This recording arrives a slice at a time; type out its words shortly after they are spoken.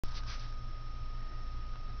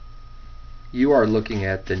You are looking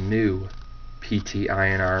at the new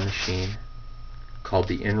PT-INR machine called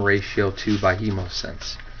the INRatio 2 by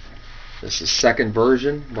HemoSense. This is second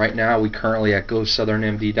version. Right now we currently at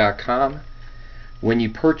GoSouthernMD.com. When you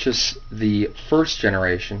purchase the first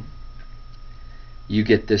generation, you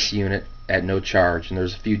get this unit at no charge, and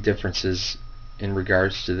there's a few differences in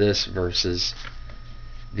regards to this versus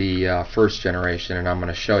the first generation, and I'm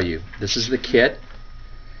going to show you. This is the kit.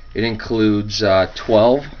 It includes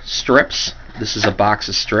 12 strips. This is a box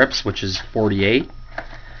of strips, which is 48.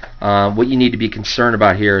 What you need to be concerned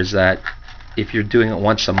about here is that if you're doing it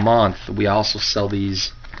once a month, we also sell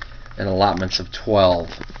these in allotments of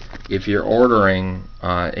 12. If you're ordering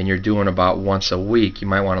and you're doing about once a week, you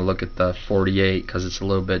might want to look at the 48 because it's a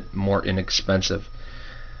little bit more inexpensive.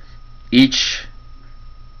 Each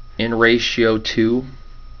INRatio 2,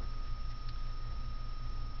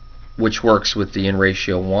 which works with the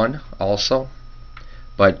INRatio 1 also,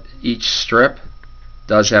 but each strip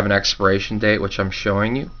does have an expiration date, which I'm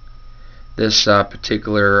showing you. This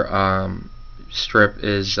particular strip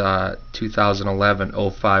is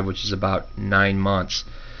 2011-05, which is about 9 months.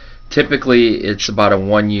 Typically it's about a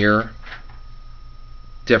 1 year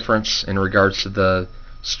difference in regards to the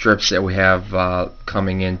strips that we have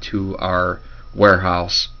coming into our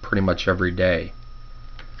warehouse pretty much every day.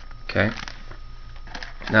 Okay.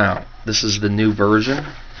 Now this is the new version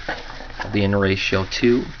of the INRatio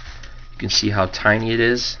 2. You can see how tiny it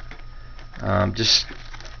is. Just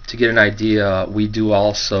to get an idea, we do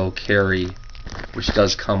also carry, which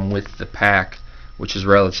does come with the pack, which is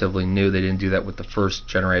relatively new. They didn't do that with the first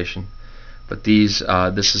generation, but this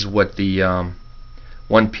is what the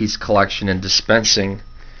one-piece collection and dispensing.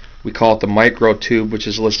 We call it the micro tube, which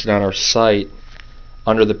is listed on our site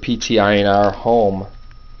under the PT-INR home.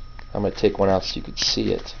 I'm going to take one out so you can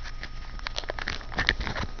see it.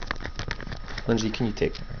 Lindsay, can you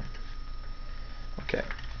take one? Okay.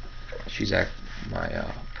 She's at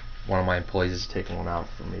one of my employees is taking one out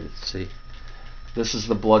for me to see. This is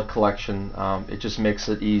the blood collection. It just makes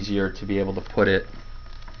it easier to be able to put it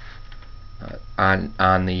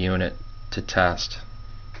on the unit to test,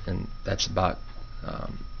 and that's about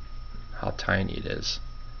how tiny it is.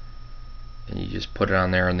 And you just put it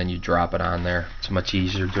on there and then you drop it on there. It's much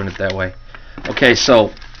easier doing it that way. Okay,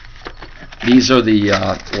 so these are the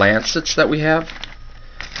Lancets that we have.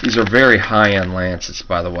 These are very high-end Lancets,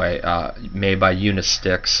 by the way, made by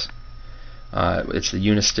Unisticks. It's the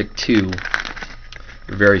Unistic 2.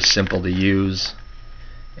 They're very simple to use,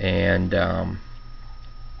 and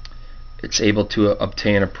it's able to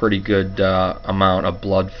obtain a pretty good amount of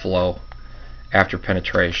blood flow after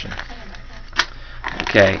penetration.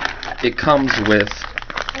 Okay, it comes with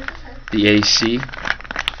the AC,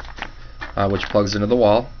 which plugs into the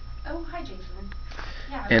wall. Oh, hi, Jason.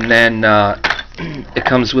 Yeah, and then it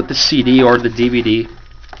comes with the CD or the DVD.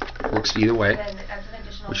 Works either way,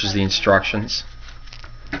 which is the instructions.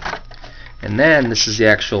 And then this is the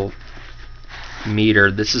actual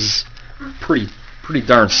meter. This is pretty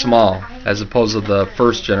darn small as opposed to the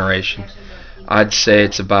first generation. I'd say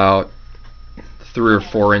it's about 3 or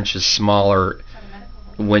 4 inches smaller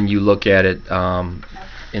when you look at it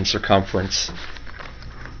in circumference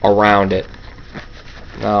around it.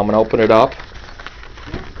 Now I'm going to open it up.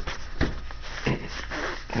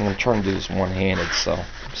 I'm going to try and do this one-handed, so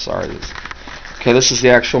I'm sorry. Okay, this is the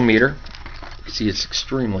actual meter. You see it's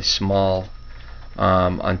extremely small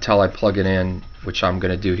until I plug it in, which I'm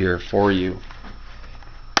going to do here for you.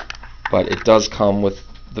 But it does come with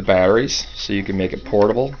the batteries, so you can make it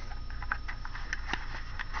portable.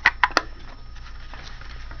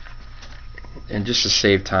 And just to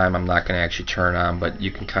save time, I'm not going to actually turn it on, but you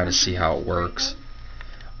can kind of see how it works.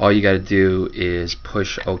 All you got to do is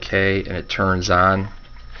push OK, and it turns on.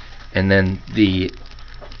 And then you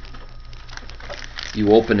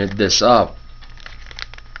open this up,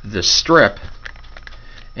 the strip,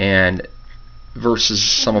 and versus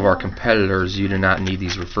some of our competitors, you do not need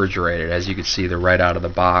these refrigerated. As you can see, they're right out of the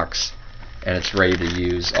box, and it's ready to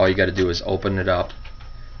use. All you got to do is open it up.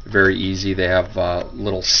 Very easy. They have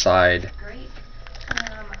little side.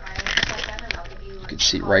 You can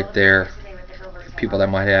see right there. People that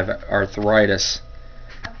might have arthritis,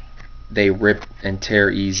 they rip and tear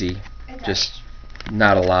easy. Just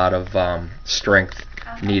not a lot of strength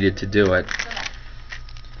needed to do it.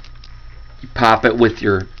 You pop it with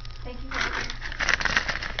your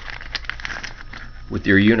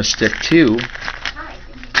Unistic 2,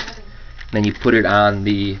 then you put it on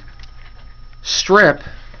the strip,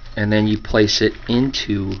 and then you place it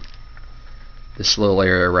into this little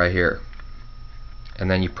area right here,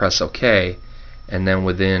 and then you press OK, and then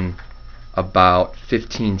within about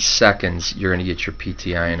 15 seconds you're going to get your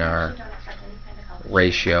PT-INR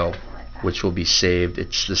ratio, which will be saved.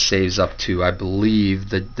 The saves up to, I believe,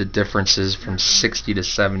 the difference is from 60 to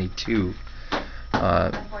 72.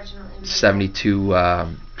 72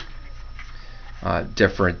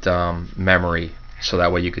 different memory, so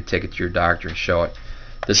that way you could take it to your doctor and show it.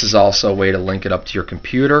 This is also a way to link it up to your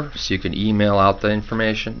computer, so you can email out the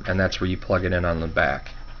information, and that's where you plug it in on the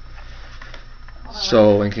back.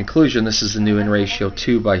 So in conclusion, this is the new INRatio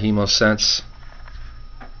 2 by HemoSense,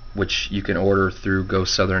 which you can order through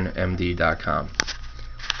GoSouthernMD.com.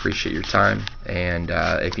 Appreciate your time, and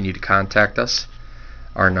if you need to contact us,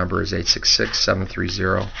 our number is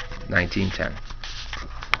 866-730-1910.